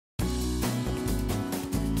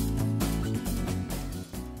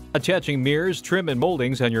Attaching mirrors, trim, and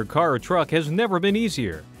moldings on your car or truck has never been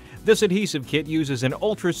easier. This adhesive kit uses an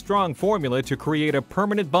ultra-strong formula to create a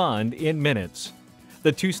permanent bond in minutes.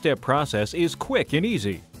 The two-step process is quick and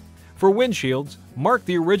easy. For windshields, mark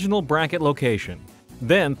the original bracket location.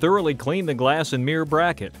 Then thoroughly clean the glass and mirror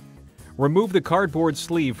bracket. Remove the cardboard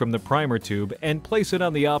sleeve from the primer tube and place it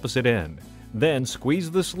on the opposite end. Then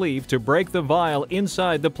squeeze the sleeve to break the vial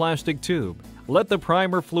inside the plastic tube. Let the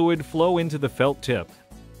primer fluid flow into the felt tip.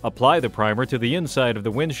 Apply the primer to the inside of the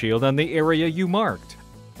windshield on the area you marked.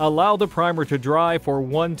 Allow the primer to dry for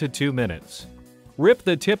 1 to 2 minutes. Rip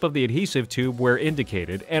the tip of the adhesive tube where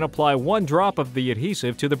indicated and apply 1 drop of the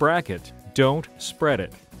adhesive to the bracket. Don't spread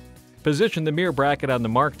it. Position the mirror bracket on the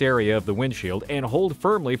marked area of the windshield and hold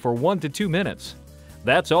firmly for 1 to 2 minutes.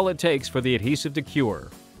 That's all it takes for the adhesive to cure.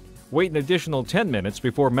 Wait an additional 10 minutes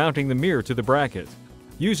before mounting the mirror to the bracket.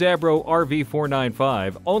 Use ABRO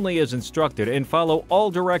RV495 only as instructed and follow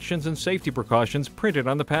all directions and safety precautions printed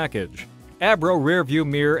on the package. ABRO Rear View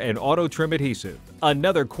Mirror and Auto Trim Adhesive.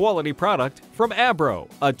 Another quality product from ABRO,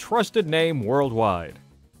 a trusted name worldwide.